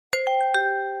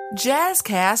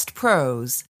Jazzcast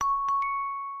Pros.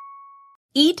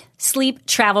 Eat, sleep,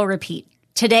 travel, repeat.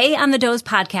 Today on the Doze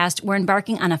podcast, we're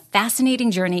embarking on a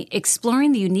fascinating journey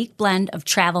exploring the unique blend of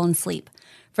travel and sleep.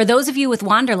 For those of you with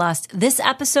wanderlust, this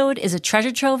episode is a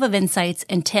treasure trove of insights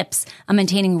and tips on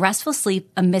maintaining restful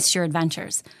sleep amidst your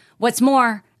adventures. What's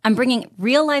more, I'm bringing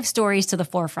real-life stories to the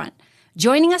forefront.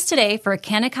 Joining us today for a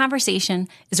candid conversation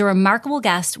is a remarkable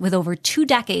guest with over 2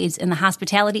 decades in the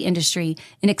hospitality industry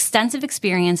and extensive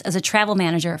experience as a travel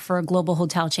manager for a global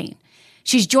hotel chain.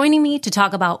 She's joining me to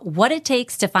talk about what it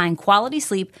takes to find quality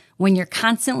sleep when you're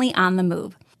constantly on the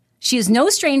move. She is no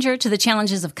stranger to the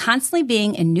challenges of constantly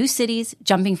being in new cities,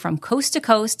 jumping from coast to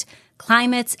coast,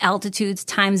 climates, altitudes,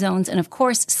 time zones, and of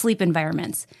course, sleep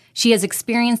environments. She has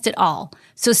experienced it all.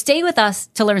 So stay with us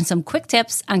to learn some quick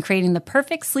tips on creating the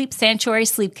perfect sleep sanctuary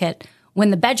sleep kit when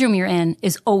the bedroom you're in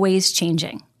is always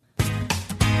changing.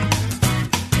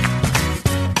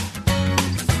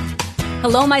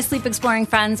 Hello, my sleep exploring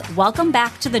friends. Welcome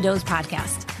back to the Doze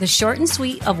podcast, the short and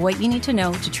sweet of what you need to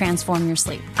know to transform your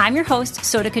sleep. I'm your host,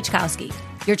 Soda Kachkowski,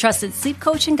 your trusted sleep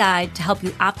coach and guide to help you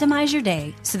optimize your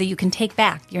day so that you can take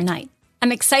back your night.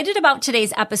 I'm excited about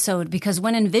today's episode because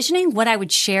when envisioning what I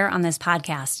would share on this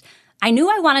podcast, I knew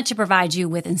I wanted to provide you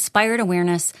with inspired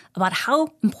awareness about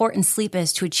how important sleep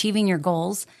is to achieving your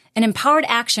goals and empowered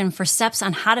action for steps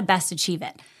on how to best achieve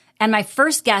it. And my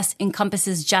first guest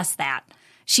encompasses just that.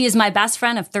 She is my best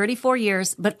friend of 34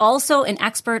 years, but also an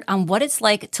expert on what it's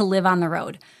like to live on the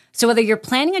road. So whether you're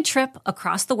planning a trip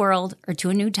across the world or to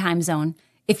a new time zone,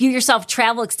 if you yourself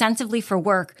travel extensively for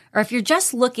work, or if you're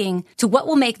just looking to what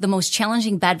will make the most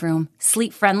challenging bedroom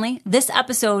sleep-friendly, this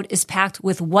episode is packed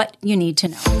with what you need to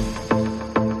know.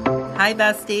 Hi,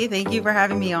 bestie. Thank you for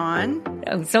having me on.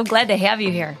 I'm so glad to have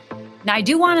you here. Now, I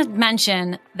do want to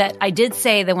mention that I did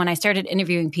say that when I started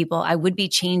interviewing people, I would be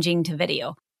changing to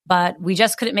video, but we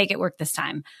just couldn't make it work this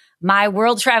time. My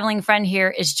world traveling friend here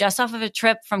is just off of a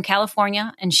trip from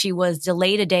California, and she was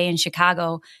delayed a day in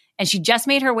Chicago. And she just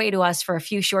made her way to us for a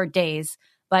few short days.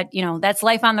 But, you know, that's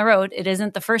life on the road. It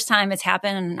isn't the first time it's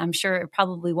happened, and I'm sure it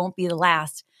probably won't be the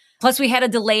last. Plus, we had a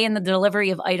delay in the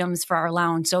delivery of items for our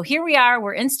lounge. So here we are.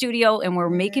 We're in studio, and we're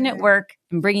making it work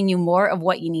and bringing you more of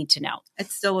what you need to know.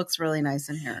 It still looks really nice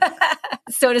in here.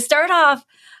 So to start off,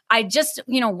 I just,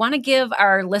 want to give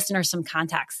our listeners some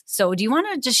context. So do you want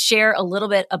to just share a little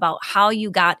bit about how you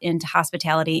got into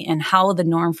hospitality and how the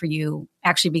norm for you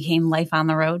actually became life on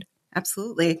the road?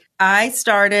 Absolutely. I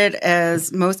started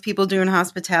as most people do in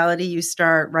hospitality. You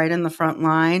start right in the front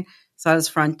line. So I was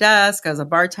front desk. I was a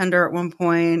bartender at one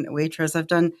point, a waitress. I've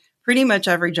done pretty much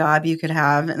every job you could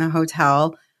have in a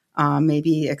hotel,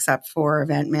 maybe except for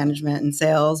event management and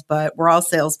sales. But we're all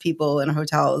salespeople in a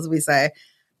hotel, as we say.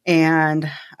 And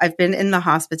I've been in the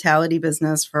hospitality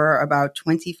business for about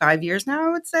 25 years now, I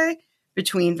would say,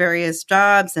 between various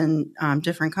jobs and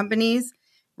different companies.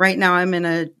 Right now, I'm in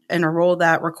a role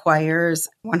that requires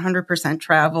 100%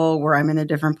 travel, where I'm in a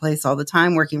different place all the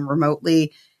time, working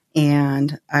remotely.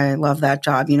 And I love that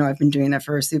job. I've been doing it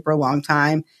for a super long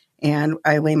time. And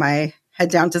I lay my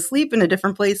head down to sleep in a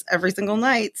different place every single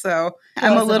night. So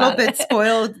I'm a little bit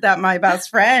spoiled that my best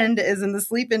friend is in the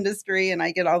sleep industry and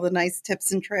I get all the nice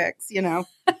tips and tricks,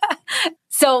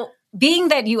 So being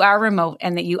that you are remote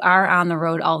and that you are on the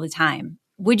road all the time,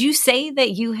 would you say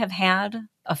that you have had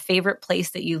a favorite place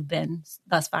that you've been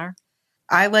thus far?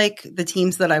 I like the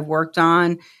teams that I've worked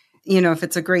on. If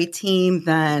it's a great team,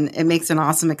 then it makes an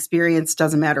awesome experience.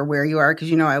 Doesn't matter where you are,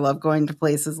 because, I love going to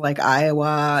places like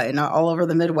Iowa and all over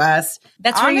the Midwest.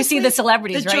 That's where you see the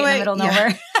celebrities, right? In the middle of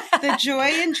nowhere. The joy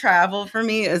in travel for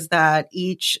me is that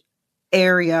each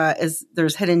area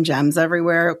there's hidden gems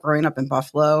everywhere. Growing up in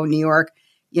Buffalo, New York,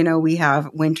 we have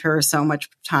winter so much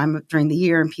time during the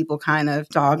year and people kind of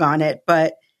dog on it.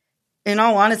 But in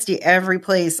all honesty, every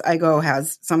place I go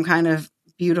has some kind of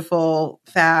beautiful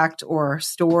fact or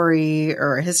story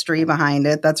or history behind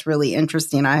it that's really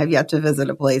interesting. I have yet to visit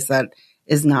a place that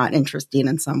is not interesting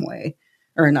in some way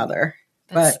or another.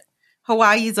 But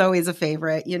Hawaii is always a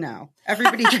favorite,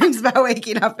 Everybody dreams about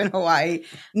waking up in Hawaii.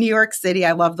 New York City,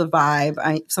 I love the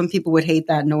vibe. Some people would hate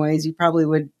that noise. You probably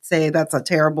would say that's a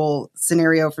terrible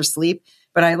scenario for sleep.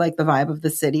 But I like the vibe of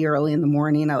the city early in the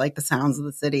morning. I like the sounds of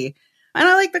the city. And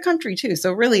I like the country too.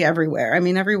 So really everywhere.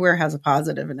 Everywhere has a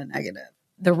positive and a negative.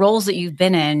 The roles that you've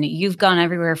been in, you've gone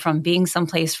everywhere from being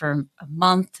someplace for a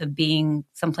month to being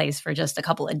someplace for just a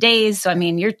couple of days. So,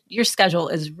 your schedule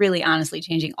is really honestly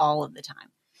changing all of the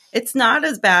time. It's not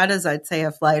as bad as I'd say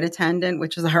a flight attendant,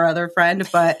 which is our other friend,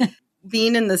 but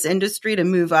being in this industry, to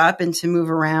move up and to move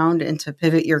around and to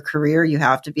pivot your career, you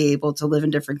have to be able to live in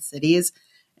different cities.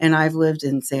 And I've lived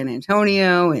in San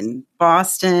Antonio, in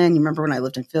Boston. You remember when I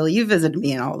lived in Philly? You visited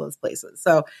me in all those places.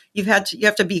 So you have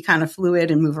to be kind of fluid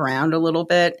and move around a little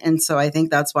bit. And so I think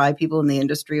that's why people in the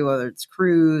industry, whether it's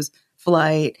cruise,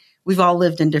 flight, we've all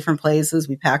lived in different places.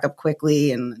 We pack up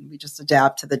quickly and we just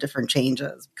adapt to the different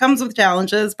changes. It comes with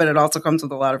challenges, but it also comes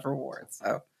with a lot of rewards.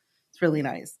 So it's really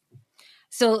nice.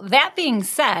 So that being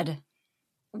said,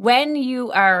 when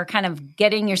you are kind of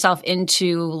getting yourself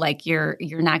into like your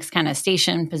next kind of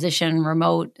station, position,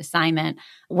 remote assignment,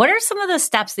 what are some of the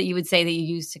steps that you would say that you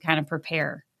use to kind of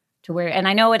prepare to where, and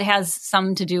I know it has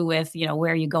some to do with,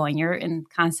 where are you going? You're in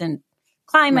constant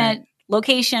climate, right,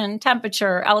 location,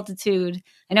 temperature, altitude.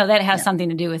 I know that has something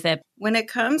to do with it. When it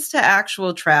comes to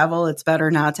actual travel, it's better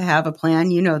not to have a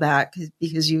plan. You know that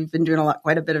because you've been doing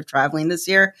quite a bit of traveling this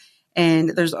year. And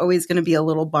there's always going to be a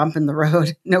little bump in the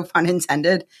road, no pun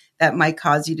intended, that might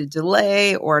cause you to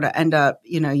delay or to end up,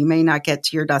 you may not get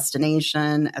to your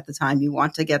destination at the time you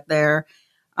want to get there.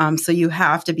 So you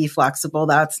have to be flexible.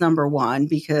 That's number one,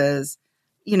 because,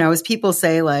 as people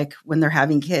say, like when they're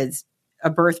having kids, a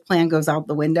birth plan goes out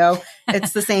the window.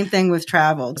 It's the same thing with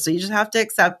travel. So you just have to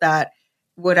accept that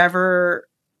whatever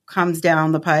comes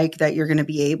down the pike, that you're going to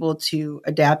be able to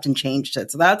adapt and change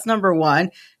it. So that's number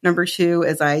one. Number two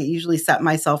is I usually set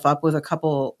myself up with a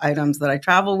couple items that I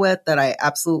travel with that I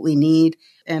absolutely need,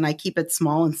 and I keep it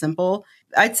small and simple.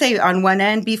 I'd say on one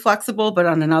end, be flexible, but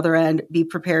on another end, be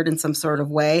prepared in some sort of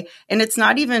way. And it's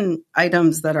not even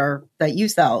items that you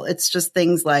sell. It's just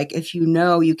things like if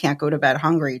you can't go to bed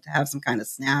hungry, to have some kind of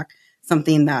snack,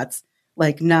 something that's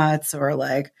like nuts or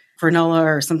like granola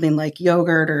or something like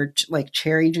yogurt or like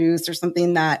cherry juice or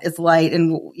something that is light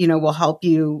and, will help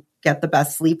you get the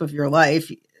best sleep of your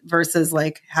life, versus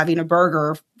like having a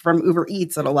burger from Uber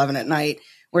Eats at 11 at night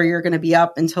where you're going to be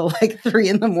up until like 3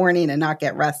 a.m. and not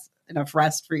get enough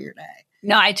rest for your day.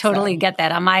 No, I totally get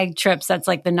that. On my trips, that's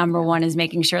like the number one, is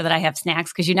making sure that I have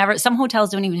snacks, because some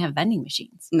hotels don't even have vending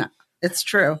machines. No, it's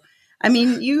true. I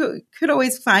mean, you could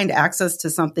always find access to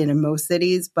something in most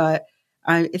cities, but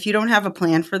if you don't have a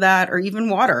plan for that, or even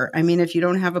water, I mean, if you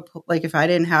don't have if I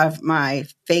didn't have my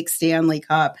fake Stanley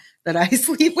cup that I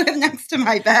sleep with next to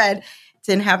my bed,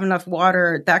 didn't have enough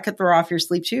water, that could throw off your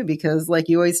sleep too, because like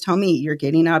you always tell me, you're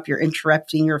getting up, you're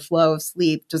interrupting your flow of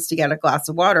sleep just to get a glass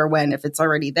of water, when if it's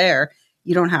already there,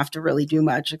 you don't have to really do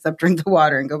much except drink the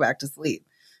water and go back to sleep.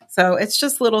 So it's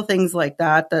just little things like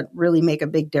that really make a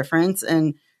big difference.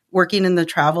 And working in the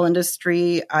travel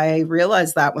industry, I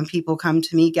realize that when people come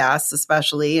to me, guests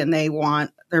especially, and they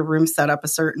want their room set up a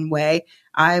certain way,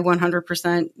 I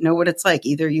 100% know what it's like.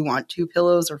 Either you want 2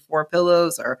 pillows or 4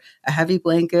 pillows or a heavy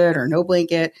blanket or no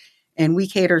blanket. And we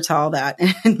cater to all that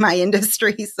in my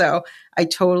industry. So I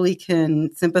totally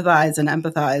can sympathize and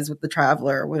empathize with the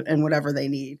traveler and whatever they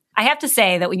need. I have to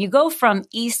say that when you go from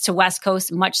East to West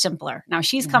Coast, much simpler. Now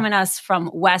she's coming us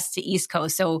from West to East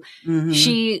Coast. So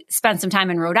she spent some time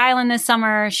in Rhode Island this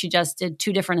summer. She just did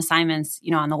 2 different assignments,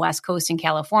 on the West Coast in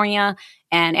California.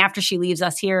 And after she leaves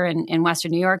us here in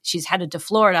Western New York, she's headed to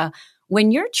Florida.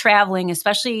 When you're traveling,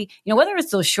 especially, whether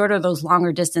it's those shorter or those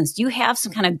longer distance, do you have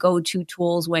some kind of go-to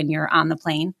tools when you're on the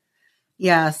plane?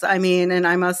 Yes. I mean, and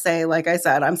I must say, like I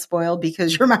said, I'm spoiled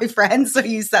because you're my friend. So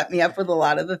you set me up with a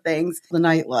lot of the things. The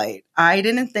nightlight. I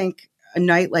didn't think a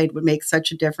nightlight would make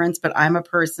such a difference, but I'm a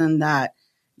person that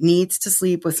needs to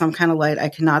sleep with some kind of light. I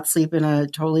cannot sleep in a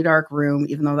totally dark room,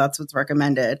 even though that's what's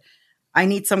recommended. I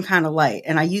need some kind of light.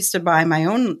 And I used to buy my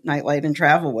own nightlight and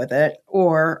travel with it.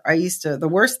 Or the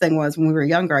worst thing was when we were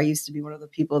younger, I used to be one of the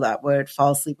people that would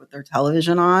fall asleep with their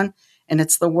television on. And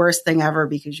it's the worst thing ever,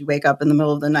 because you wake up in the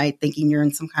middle of the night thinking you're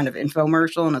in some kind of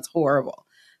infomercial, and it's horrible.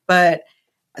 But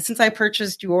since I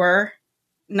purchased your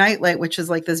nightlight, which is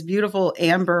like this beautiful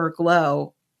amber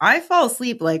glow, I fall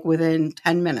asleep like within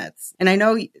 10 minutes. And I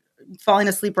know falling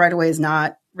asleep right away is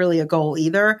not really a goal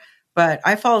either, but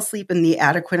I fall asleep in the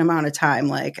adequate amount of time.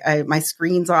 Like my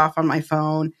screen's off on my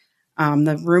phone.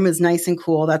 The room is nice and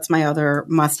cool. That's my other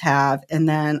must have. And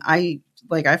then I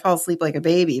fall asleep like a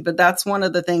baby, but that's one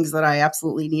of the things that I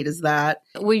absolutely need is that.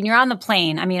 When you're on the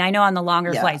plane, I mean, I know on the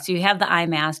longer flights, so you have the eye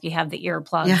mask, you have the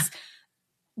earplugs. Yeah.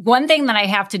 One thing that I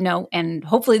have to know, and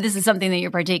hopefully this is something that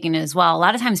you're partaking in as well, a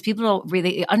lot of times people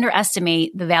really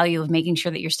underestimate the value of making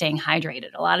sure that you're staying hydrated.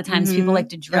 A lot of times people like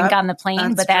to drink on the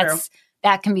plane, but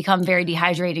that can become very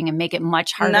dehydrating and make it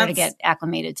much harder to get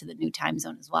acclimated to the new time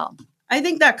zone as well. I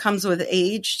think that comes with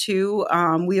age too.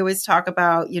 We always talk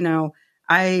about,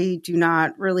 I do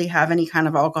not really have any kind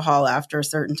of alcohol after a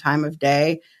certain time of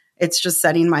day. It's just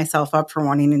setting myself up for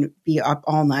wanting to be up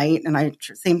all night. And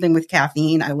same thing with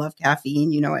caffeine. I love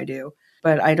caffeine. I do.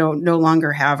 but I don't no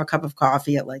longer have a cup of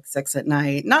coffee at like 6 at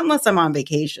night, not unless I'm on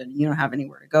vacation. You don't have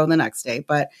anywhere to go the next day.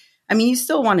 But I mean, you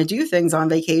still want to do things on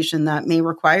vacation that may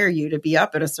require you to be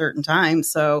up at a certain time.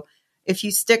 So if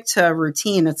you stick to a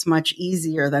routine, it's much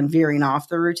easier than veering off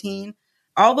the routine.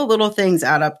 All the little things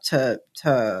add up to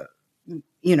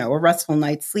a restful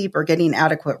night's sleep or getting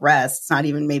adequate rest. It's not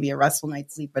even maybe a restful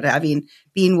night's sleep, but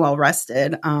being well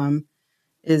rested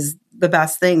is the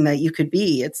best thing that you could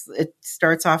be. It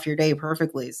starts off your day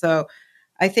perfectly. So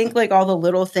I think like all the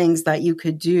little things that you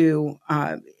could do,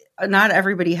 not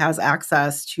everybody has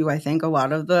access to, I think, a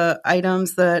lot of the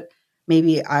items that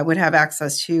maybe I would have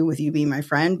access to with you being my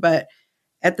friend. But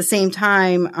at the same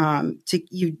time,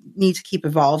 you need to keep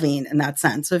evolving in that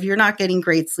sense. So if you're not getting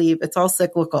great sleep, it's all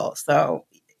cyclical. So,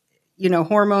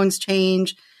 hormones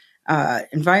change,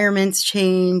 environments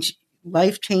change,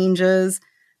 life changes,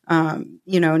 and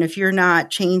if you're not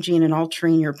changing and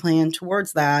altering your plan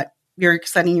towards that, you're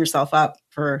setting yourself up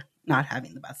for not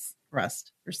having the best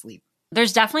rest or sleep.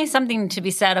 There's definitely something to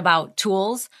be said about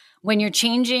tools when you're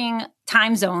changing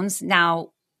time zones.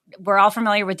 Now, we're all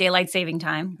familiar with daylight saving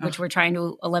time, which we're trying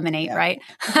to eliminate, right?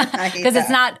 Because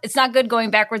it's not good going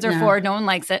backwards or forward. No one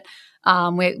likes it.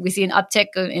 We see an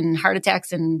uptick in heart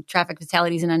attacks and traffic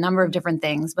fatalities and a number of different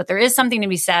things. But there is something to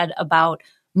be said about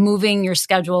moving your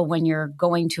schedule when you're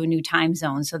going to a new time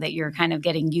zone so that you're kind of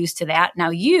getting used to that. Now,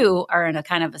 you are in a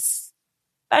kind of a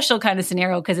special kind of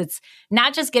scenario because it's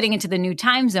not just getting into the new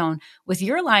time zone. With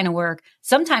your line of work,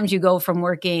 sometimes you go from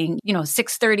working,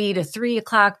 6:30 to 3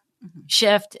 o'clock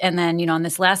shift. And then, on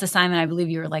this last assignment, I believe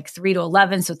you were like 3 to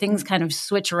 11. So things kind of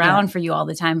switch around for you all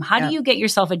the time. How do you get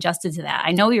yourself adjusted to that?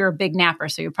 I know you're a big napper,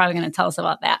 so you're probably going to tell us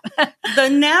about that. The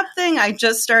nap thing I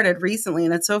just started recently.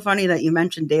 And it's so funny that you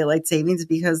mentioned daylight savings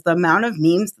because the amount of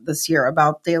memes this year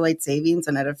about daylight savings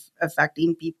and it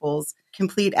affecting people's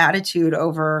complete attitude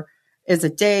over, is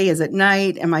it day? Is it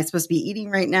night? Am I supposed to be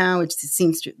eating right now? It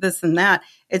seems to this and that.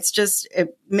 It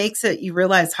makes you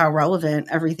realize how relevant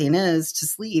everything is to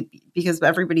sleep because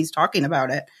everybody's talking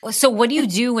about it. So what do you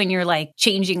do when you're like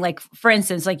changing, like for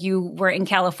instance, like you were in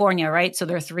California, right? So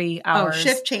there are 3 hours. Oh,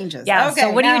 shift changes. Yeah. Okay,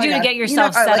 so what do you do to get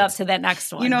yourself set up to that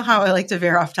next one? You know how I like to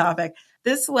veer off topic.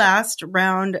 This last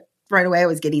round, right away, I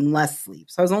was getting less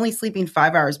sleep. So I was only sleeping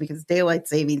 5 hours because daylight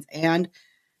savings and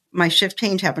my shift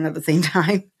change happened at the same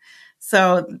time.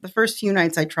 So the first few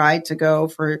nights I tried to go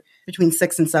for between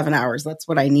 6 and 7 hours. That's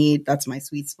what I need. That's my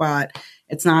sweet spot.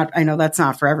 I know that's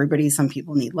not for everybody. Some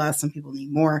people need less, some people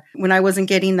need more. When I wasn't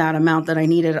getting that amount that I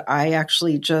needed, I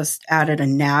actually just added a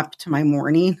nap to my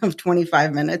morning of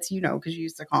 25 minutes, because you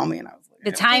used to call me and I was like,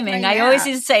 the timing. I always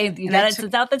used to say, you got to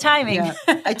without the timing. Yeah.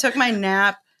 I took my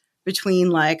nap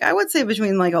between I would say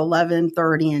between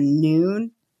 11:30 and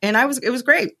noon. And it was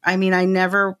great. I mean, I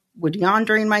never would yawn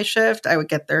during my shift. I would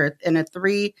get there in at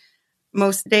 3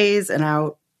 most days and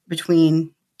out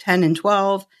between 10 and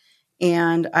 12.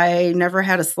 And I never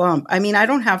had a slump. I mean, I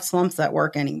don't have slumps at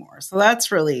work anymore. So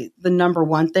that's really the number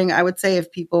one thing. I would say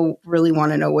if people really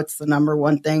want to know what's the number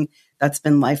one thing that's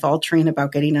been life altering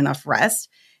about getting enough rest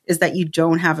is that you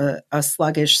don't have a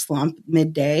sluggish slump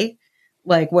midday.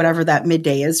 Like whatever that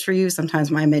midday is for you. Sometimes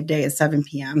my midday is 7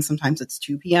 p.m. Sometimes it's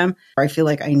 2 p.m. I feel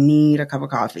like I need a cup of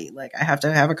coffee. Like I have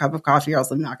to have a cup of coffee or else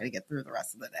I'm not going to get through the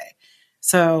rest of the day.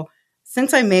 So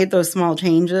since I made those small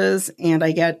changes and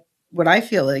I get what I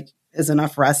feel like is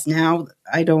enough rest now,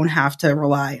 I don't have to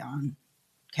rely on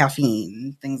caffeine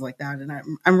and things like that.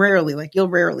 And I'm rarely, you'll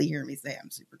rarely hear me say I'm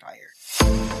super tired.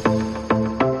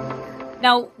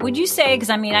 Now, would you say,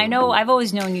 because I mean, I know I've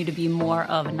always known you to be more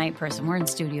of a night person. We're in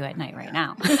studio at night right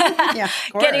now. Yeah,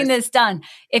 getting this done.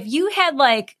 If you had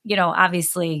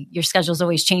obviously your schedule's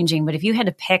always changing, but if you had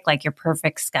to pick your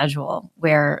perfect schedule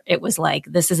where it was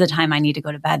this is the time I need to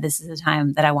go to bed. This is the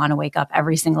time that I want to wake up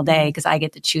every single day because I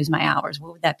get to choose my hours.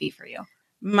 What would that be for you?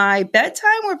 My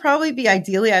bedtime would probably be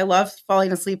ideally, I love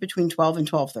falling asleep between 12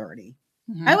 and 12:30.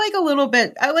 Mm-hmm. I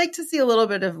like to see a little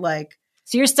bit of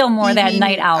so you're still more that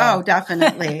night owl. Oh,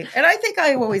 definitely. And I think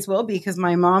I always will be because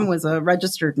my mom was a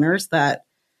registered nurse that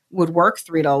would work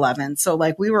 3 to 11. So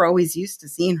we were always used to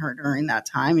seeing her during that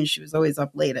time and she was always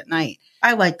up late at night.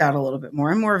 I like that a little bit more.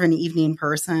 I'm more of an evening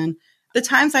person. The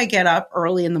times I get up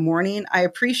early in the morning, I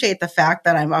appreciate the fact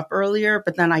that I'm up earlier,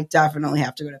 but then I definitely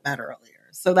have to go to bed earlier.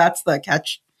 So that's the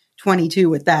catch 22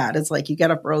 with that. It's you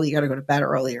get up early, you got to go to bed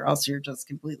early or else you're just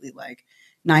completely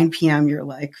 9 p.m. You're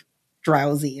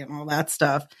drowsy and all that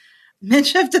stuff.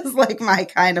 Mid-shift is my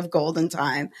kind of golden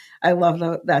time. I love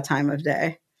that time of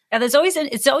day. Yeah, it's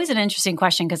always an interesting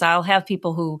question because I'll have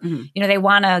people who, they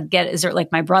want to is there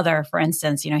my brother, for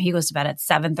instance, he goes to bed at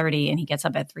 7:30 and he gets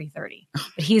up at 3:30.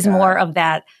 But he's more of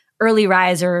that early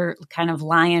riser, kind of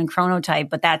lion chronotype,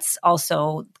 but that's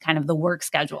also kind of the work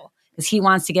schedule because he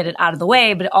wants to get it out of the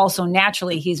way, but also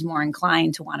naturally he's more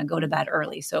inclined to want to go to bed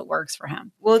early. So it works for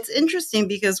him. Well, it's interesting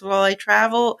because while I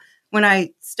travel, when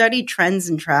I study trends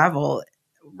in travel,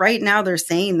 right now they're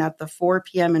saying that the 4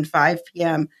 p.m. and 5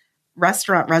 p.m.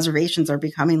 restaurant reservations are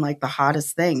becoming like the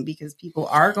hottest thing because people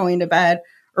are going to bed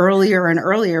earlier and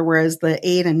earlier, whereas the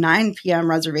 8 and 9 p.m.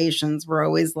 reservations were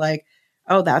always like,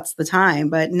 oh, that's the time.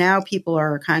 But now people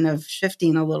are kind of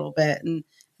shifting a little bit, and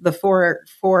the 4,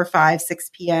 5,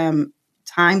 6 p.m.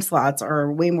 time slots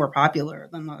are way more popular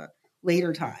than the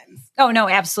later times. Oh, no,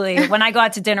 absolutely. When I go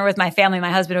out to dinner with my family,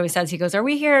 my husband always says, he goes, are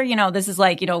we here? This is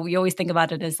like, we always think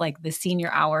about it as like the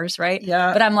senior hours, right?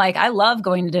 Yeah. But I'm like, I love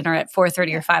going to dinner at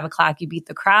 4:30 or 5 o'clock. You beat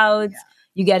the crowds,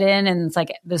 you get in, and it's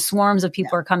like the swarms of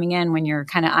people are coming in when you're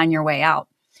kind of on your way out.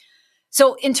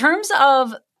 So in terms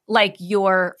of like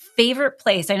your favorite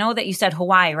place, I know that you said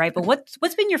Hawaii, right? But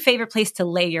what's been your favorite place to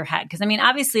lay your head? Because I mean,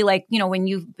 obviously, like, when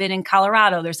you've been in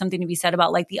Colorado, there's something to be said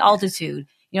about like the altitude,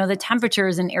 the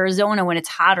temperatures in Arizona when it's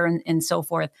hotter and so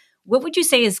forth. What would you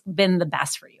say has been the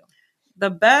best for you? The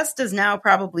best is now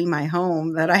probably my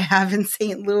home that I have in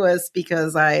St. Louis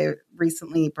because I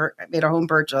recently made a home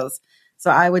purchase. So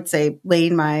I would say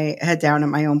laying my head down in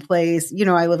my own place.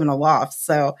 I live in a loft,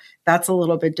 so that's a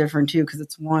little bit different too because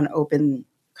it's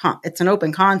it's an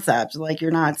open concept. Like you're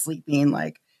not sleeping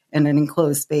like in an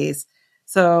enclosed space.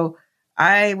 So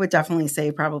I would definitely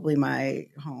say probably my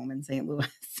home in St. Louis.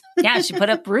 Yeah, she put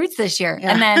up roots this year.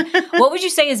 Yeah. And then what would you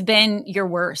say has been your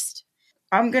worst?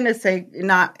 I'm going to say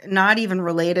not even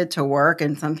related to work.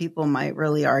 And some people might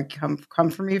really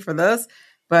come for me for this.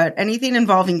 But anything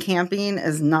involving camping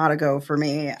is not a go for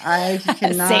me. I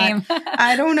cannot. Same.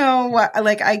 I don't know what,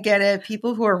 like, I get it.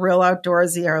 People who are real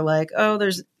outdoorsy are like, oh,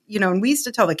 there's, and we used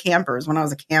to tell the campers when I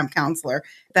was a camp counselor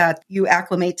that you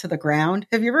acclimate to the ground.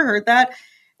 Have you ever heard that?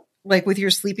 Like with your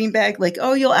sleeping bag, like,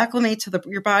 oh, you'll acclimate to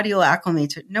your body will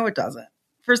acclimate to. No, it doesn't.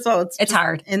 First of all, it's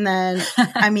hard. And then,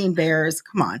 I mean, bears,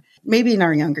 come on. Maybe in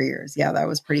our younger years. Yeah, that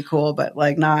was pretty cool, but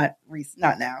like not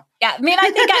now. Yeah, I mean,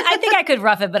 I think I could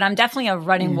rough it, but I'm definitely a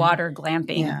running water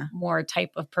glamping more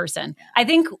type of person. I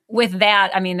think with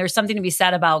that, I mean, there's something to be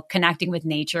said about connecting with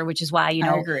nature, which is why,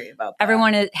 I agree about that.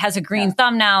 Everyone has a green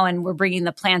thumb now, and we're bringing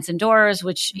the plants indoors,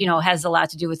 which, has a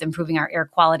lot to do with improving our air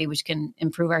quality, which can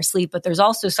improve our sleep. But there's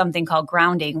also something called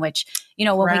grounding, which,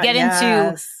 when we get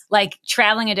into like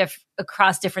traveling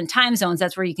across different time zones,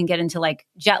 that's where you can get into like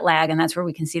jet lag, and that's where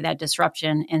we can see that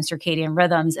disruption in circadian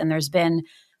rhythms. And there's been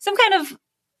some kind of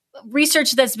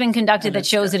research that's been conducted that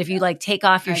shows that if you like take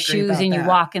off your shoes and you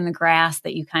walk in the grass,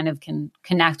 that you kind of can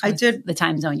connect with the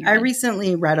time zone you're in. I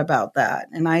recently read about that,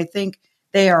 and I think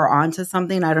they are onto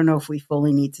something. I don't know if we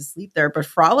fully need to sleep there, but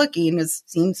frolicking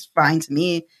seems fine to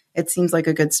me. It seems like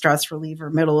a good stress reliever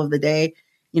middle of the day.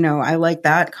 I like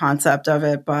that concept of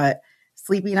it, but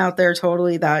sleeping out there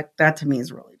totally, that to me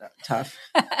is really tough.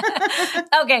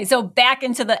 Okay, so back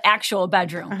into the actual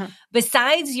bedroom. Uh-huh.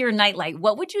 Besides your nightlight,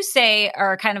 what would you say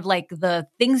are kind of like the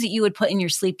things that you would put in your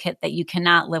sleep kit that you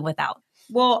cannot live without?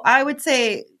 Well, I would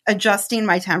say adjusting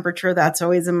my temperature. That's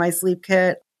always in my sleep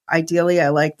kit. Ideally, I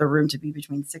like the room to be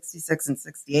between 66 and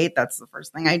 68. That's the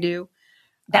first thing I do.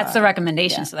 That's the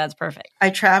recommendation, so that's perfect. I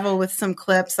travel with some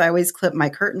clips. I always clip my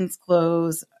curtains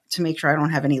closed to make sure I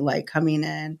don't have any light coming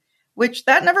in, which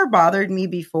that never bothered me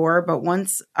before. But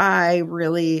once I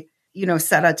really,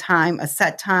 set a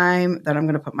set time that I'm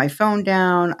going to put my phone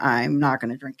down, I'm not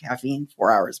going to drink caffeine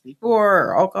 4 hours before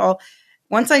or alcohol.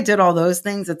 Once I did all those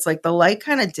things, it's like the light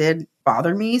kind of did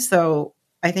bother me. So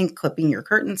I think clipping your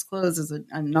curtains closed is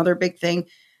another big thing.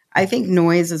 I think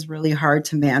noise is really hard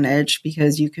to manage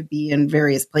because you could be in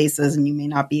various places and you may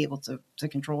not be able to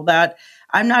control that.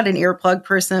 I'm not an earplug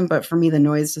person, but for me, the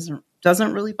noise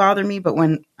doesn't really bother me. But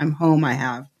when I'm home, I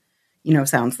have,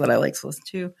 sounds that I like to listen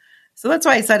to. So that's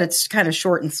why I said it's kind of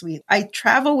short and sweet. I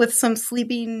travel with some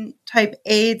sleeping type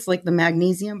aids like the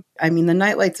magnesium. I mean, the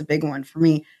nightlight's a big one for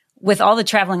me. With all the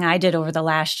traveling I did over the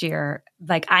last year,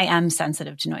 like I am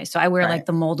sensitive to noise. So I wear like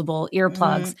the moldable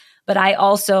earplugs, but I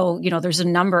also, there's a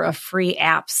number of free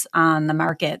apps on the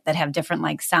market that have different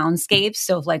like soundscapes.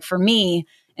 So like for me,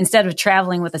 instead of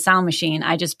traveling with a sound machine,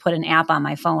 I just put an app on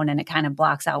my phone and it kind of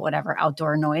blocks out whatever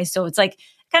outdoor noise. So it's like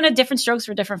kind of different strokes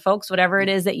for different folks, whatever it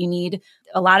is that you need.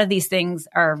 A lot of these things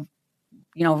are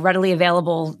readily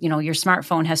available. Your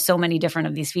smartphone has so many different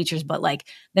of these features, but like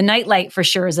the nightlight for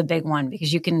sure is a big one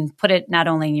because you can put it not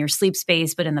only in your sleep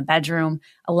space, but in the bedroom.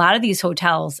 A lot of these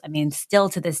hotels, I mean, still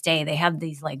to this day, they have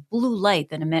these like blue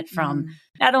light that emit from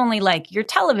not only like your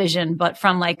television, but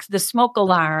from like the smoke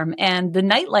alarm and the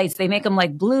night lights. They make them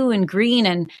like blue and green.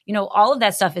 And, all of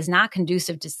that stuff is not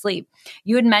conducive to sleep.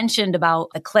 You had mentioned about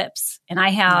the clips, and I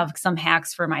have some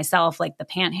hacks for myself, like the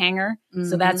pant hanger.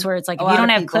 So that's where it's like, if you don't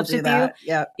have clips with you,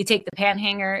 you take the pant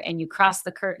hanger and you cross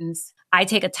the curtains. I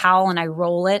take a towel and I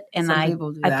roll it and I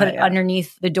put it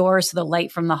underneath the door so the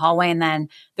light from the hallway. And then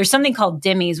there's something called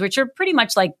dimmies, which are pretty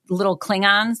much like little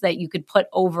Klingons that you could put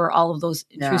over all of those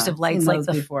intrusive lights.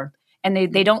 And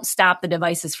they don't stop the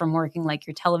devices from working, like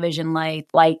your television light,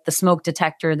 the smoke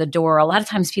detector, the door. A lot of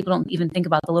times people don't even think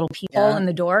about the little peephole in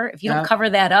the door. If you don't cover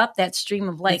that up, that stream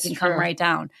of light can come right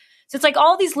down. So it's like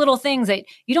all these little things that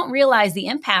you don't realize the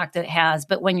impact it has.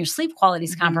 But when your sleep quality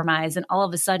is compromised, and all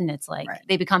of a sudden it's like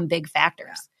they become big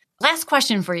factors. Last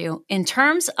question for you. In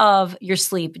terms of your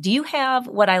sleep, do you have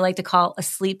what I like to call a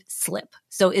sleep slip?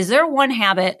 So is there one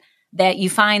habit that you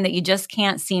find that you just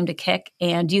can't seem to kick?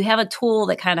 And do you have a tool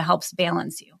that kind of helps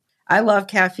balance you? I love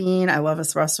caffeine. I love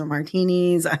espresso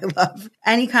martinis. I love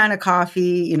any kind of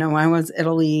coffee. When I was in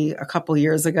Italy a couple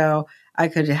years ago, I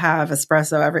could have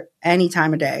espresso any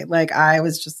time of day. Like I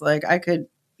was just like, I could,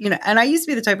 and I used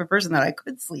to be the type of person that I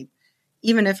could sleep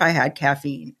even if I had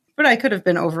caffeine, but I could have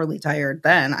been overly tired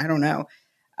then. I don't know.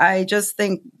 I just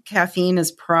think caffeine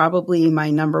is probably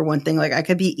my number one thing. Like I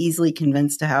could be easily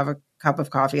convinced to have a cup of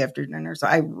coffee after dinner. So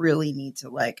I really need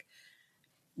to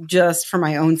just for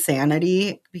my own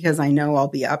sanity, because I know I'll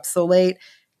be up so late,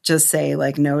 just say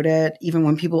note it. Even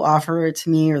when people offer it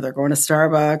to me or they're going to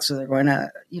Starbucks or they're going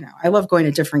to, I love going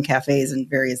to different cafes in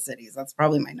various cities. That's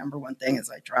probably my number one thing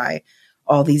is I try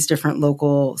all these different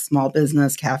local small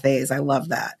business cafes. I love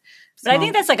that. But I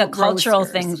think that's like a cultural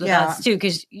thing with us too,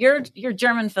 because you're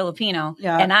German Filipino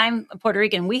and I'm Puerto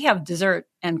Rican. We have dessert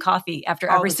and coffee after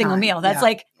every single meal. That's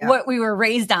what we were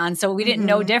raised on. So we didn't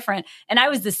know different. And I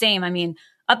was the same. I mean,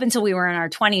 up until we were in our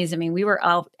 20s, we were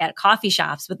out at coffee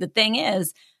shops. But the thing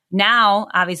is, now,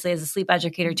 obviously, as a sleep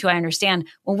educator too, I understand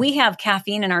when we have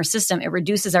caffeine in our system, it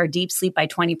reduces our deep sleep by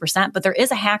 20%. But there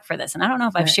is a hack for this. And I don't know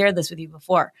if I've shared this with you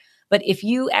before. But if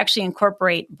you actually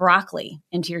incorporate broccoli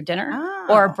into your dinner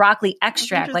or broccoli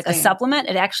extract, like a supplement,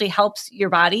 it actually helps your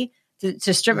body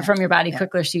to strip it from your body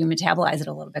quicker so you metabolize it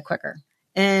a little bit quicker.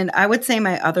 And I would say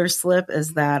my other slip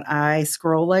is that I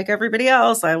scroll like everybody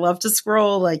else. I love to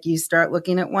scroll. Like you start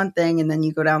looking at one thing and then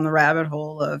you go down the rabbit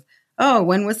hole of, oh,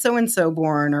 when was so-and-so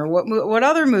born? Or what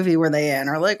other movie were they in?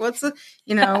 Or what's the,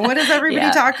 what is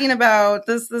everybody talking about?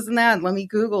 This and that. Let me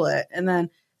Google it. And then,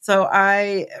 so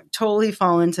I totally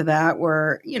fall into that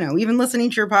where, even listening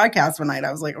to your podcast one night,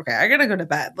 I was like, okay, I got to go to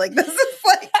bed. This is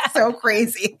so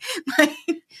crazy.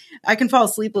 I can fall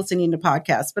asleep listening to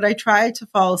podcasts, but I try to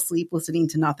fall asleep listening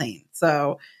to nothing.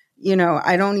 So,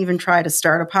 I don't even try to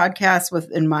start a podcast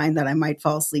with in mind that I might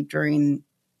fall asleep during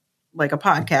a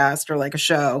podcast or a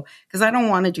show, because I don't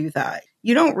want to do that.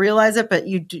 You don't realize it, but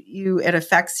it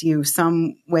affects you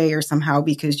some way or somehow,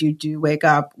 because you do wake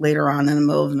up later on in the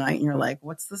middle of the night and you're like,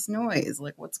 what's this noise?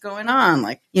 What's going on?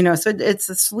 So it's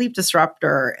a sleep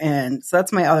disruptor. And so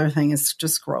that's my other thing is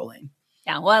just scrolling.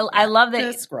 Yeah. Well, I love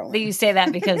that you say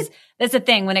that, because that's the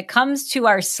thing when it comes to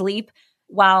our sleep.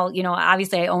 While,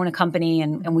 obviously I own a company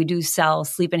and we do sell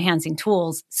sleep enhancing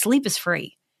tools, sleep is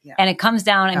free. Yeah. And it comes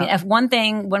down, if one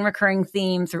recurring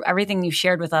theme through everything you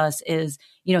shared with us is,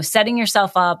 setting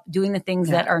yourself up, doing the things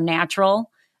that are natural.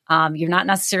 You're not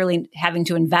necessarily having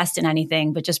to invest in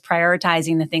anything, but just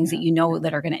prioritizing the things that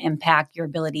that are going to impact your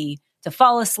ability to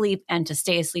fall asleep and to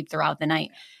stay asleep throughout the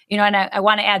night. And I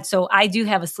want to add, so I do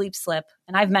have a sleep slip,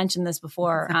 and I've mentioned this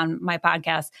before on my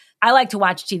podcast. I like to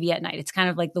watch TV at night. It's kind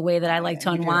of like the way that I like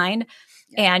to unwind.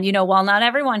 And, while not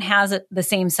everyone has the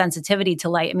same sensitivity to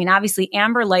light, obviously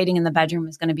amber lighting in the bedroom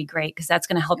is going to be great because that's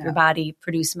going to help your body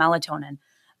produce melatonin.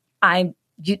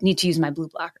 You need to use my blue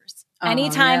blockers.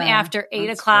 Anytime after 8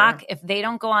 o'clock, if they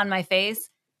don't go on my face,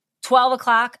 12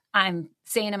 o'clock, I'm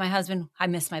saying to my husband, I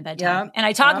miss my bedtime. And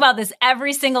I talk about this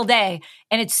every single day.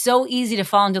 And it's so easy to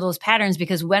fall into those patterns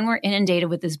because when we're inundated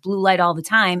with this blue light all the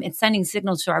time, it's sending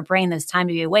signals to our brain that it's time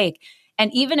to be awake.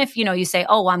 And even if, you say,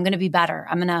 oh, well, I'm going to be better,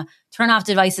 I'm going to turn off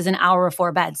devices an hour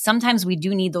before bed. Sometimes we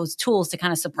do need those tools to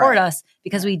kind of support us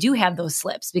because we do have those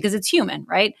slips because it's human,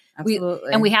 right?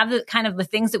 Absolutely. And we have the kind of the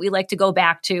things that we like to go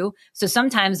back to. So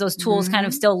sometimes those tools kind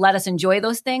of still let us enjoy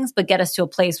those things, but get us to a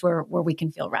place where we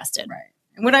can feel rested. Right.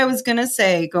 And what I was going to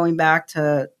say, going back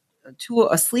to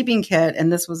a sleeping kit,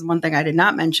 and this was one thing I did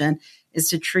not mention, is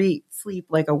to treat sleep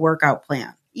like a workout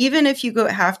plan. Even if you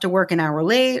have to work an hour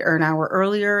late or an hour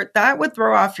earlier, that would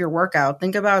throw off your workout.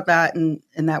 Think about that in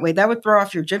that way. That would throw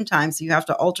off your gym time. So you have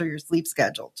to alter your sleep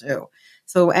schedule too.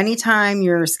 So anytime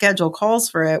your schedule calls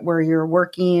for it, where you're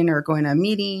working or going to a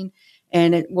meeting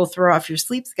and it will throw off your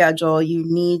sleep schedule, you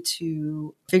need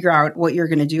to figure out what you're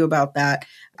going to do about that.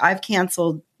 I've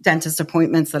canceled dentist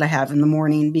appointments that I have in the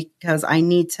morning because I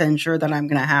need to ensure that I'm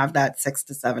going to have that 6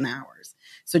 to 7 hours.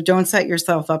 So don't set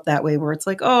yourself up that way where it's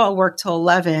like, oh, I'll work till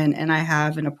 11 and I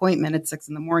have an appointment at 6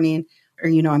 in the morning, or,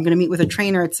 I'm going to meet with a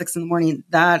trainer at 6 in the morning.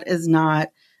 That is not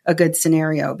a good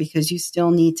scenario because you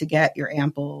still need to get your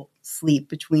ample sleep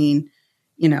between,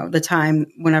 the time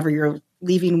whenever you're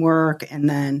leaving work and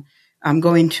then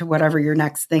going to whatever your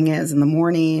next thing is in the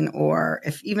morning, or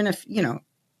if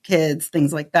kids,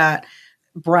 things like that,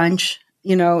 brunch.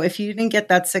 If you didn't get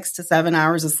that 6 to 7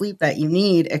 hours of sleep that you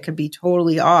need, it could be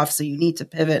totally off. So you need to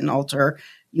pivot and alter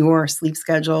your sleep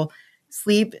schedule.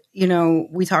 Sleep,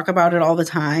 we talk about it all the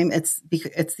time. It's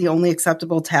the only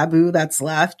acceptable taboo that's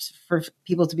left for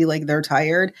people to be like, they're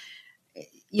tired,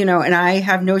 and I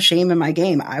have no shame in my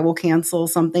game. I will cancel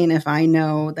something if I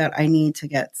know that I need to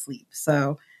get sleep.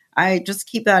 So I just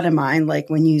keep that in mind, like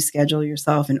when you schedule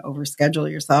yourself and overschedule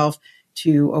yourself,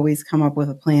 to always come up with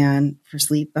a plan for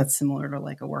sleep that's similar to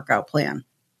like a workout plan.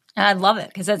 I love it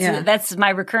because that's my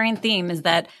recurring theme is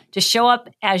that just show up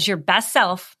as your best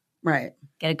self. Right.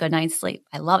 Get a good night's sleep.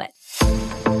 I love it.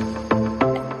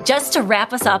 Just to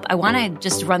wrap us up, I want to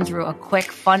just run through a quick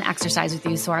fun exercise with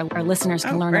you so our listeners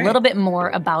can learn a little bit more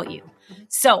about you.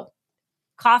 So,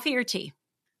 coffee or tea?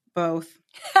 Both.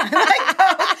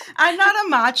 I'm not a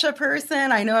matcha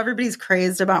person. I know everybody's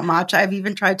crazed about matcha. I've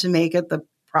even tried to make it the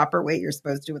proper way you're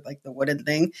supposed to with like the wooden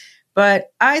thing,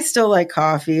 but I still like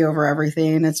coffee over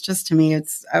everything. It's just, to me,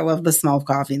 I love the smell of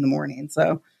coffee in the morning.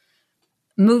 So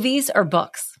movies or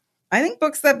books? I think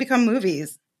books that become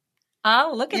movies.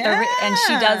 Oh, look at her. And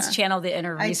she does channel the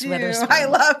inner Reese Witherspoon. I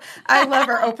love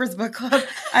our Oprah's book club.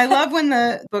 I love when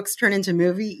the books turn into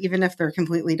movie, even if they're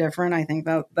completely different. I think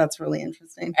that's really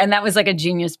interesting. And that was like a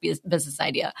genius business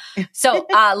idea. So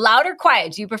loud or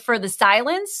quiet? Do you prefer the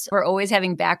silence or always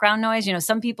having background noise?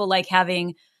 Some people like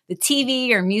having the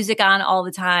TV or music on all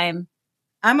the time.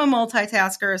 I'm a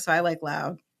multitasker, so I like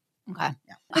loud. Okay.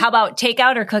 Yeah. How about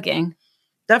takeout or cooking?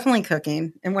 Definitely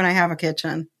cooking. And when I have a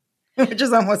kitchen. Which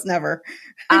is almost never.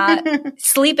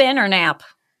 Sleep in or nap?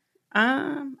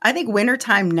 I think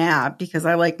wintertime nap because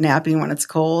I like napping when it's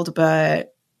cold,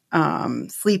 but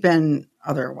sleep in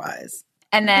otherwise.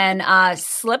 And then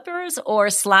slippers or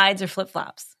slides or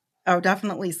flip-flops? Oh,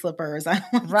 definitely slippers. I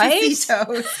don't like to see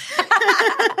toes.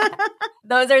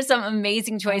 Those are some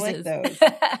amazing choices. I like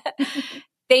those.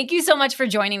 Thank you so much for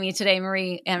joining me today,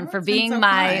 Marie, and for being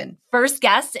my first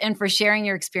guest and for sharing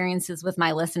your experiences with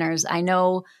my listeners. I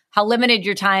know how limited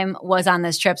your time was on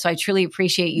this trip, so I truly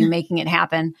appreciate you making it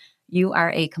happen. You are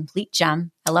a complete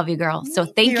gem. I love you, girl. So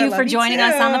thank you for joining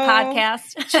us on the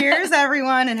podcast. Cheers,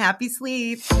 everyone, and happy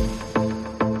sleep.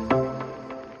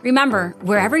 Remember,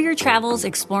 wherever your travels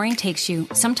exploring takes you,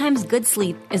 sometimes good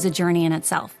sleep is a journey in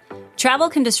itself. Travel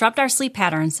can disrupt our sleep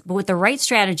patterns, but with the right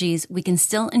strategies, we can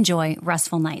still enjoy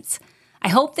restful nights. I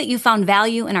hope that you found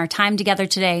value in our time together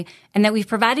today and that we've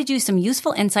provided you some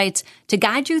useful insights to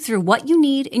guide you through what you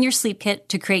need in your sleep kit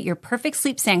to create your perfect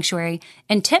sleep sanctuary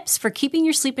and tips for keeping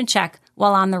your sleep in check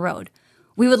while on the road.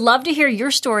 We would love to hear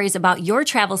your stories about your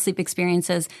travel sleep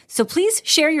experiences, so please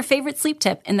share your favorite sleep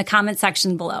tip in the comment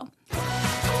section below.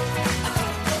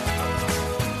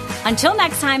 Until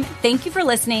next time, thank you for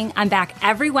listening. I'm back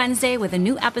every Wednesday with a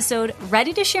new episode,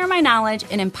 ready to share my knowledge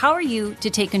and empower you to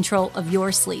take control of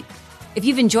your sleep. If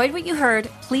you've enjoyed what you heard,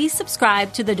 please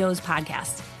subscribe to the Doze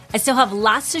Podcast. I still have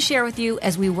lots to share with you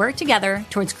as we work together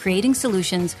towards creating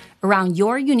solutions around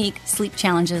your unique sleep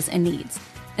challenges and needs.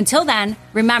 Until then,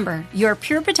 remember, you're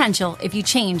pure potential if you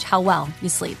change how well you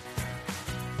sleep.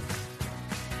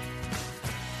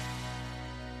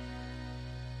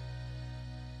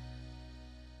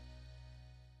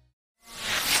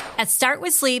 At Start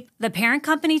With Sleep, the parent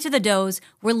company to the Doze,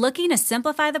 we're looking to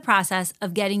simplify the process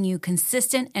of getting you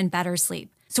consistent and better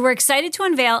sleep. So we're excited to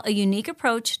unveil a unique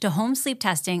approach to home sleep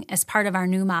testing as part of our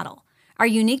new model. Our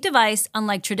unique device,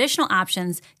 unlike traditional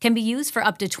options, can be used for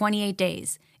up to 28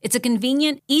 days. It's a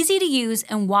convenient, easy-to-use,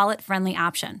 and wallet-friendly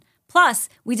option. Plus,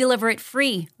 we deliver it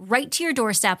free, right to your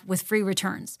doorstep with free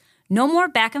returns. No more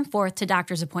back and forth to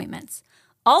doctor's appointments.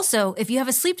 Also, if you have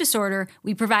a sleep disorder,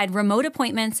 we provide remote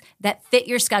appointments that fit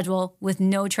your schedule with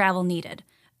no travel needed.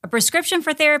 A prescription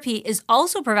for therapy is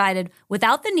also provided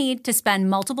without the need to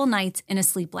spend multiple nights in a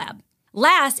sleep lab.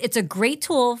 Last, it's a great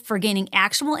tool for gaining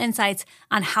actionable insights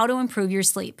on how to improve your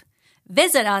sleep.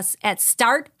 Visit us at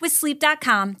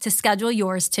startwithsleep.com to schedule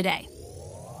yours today.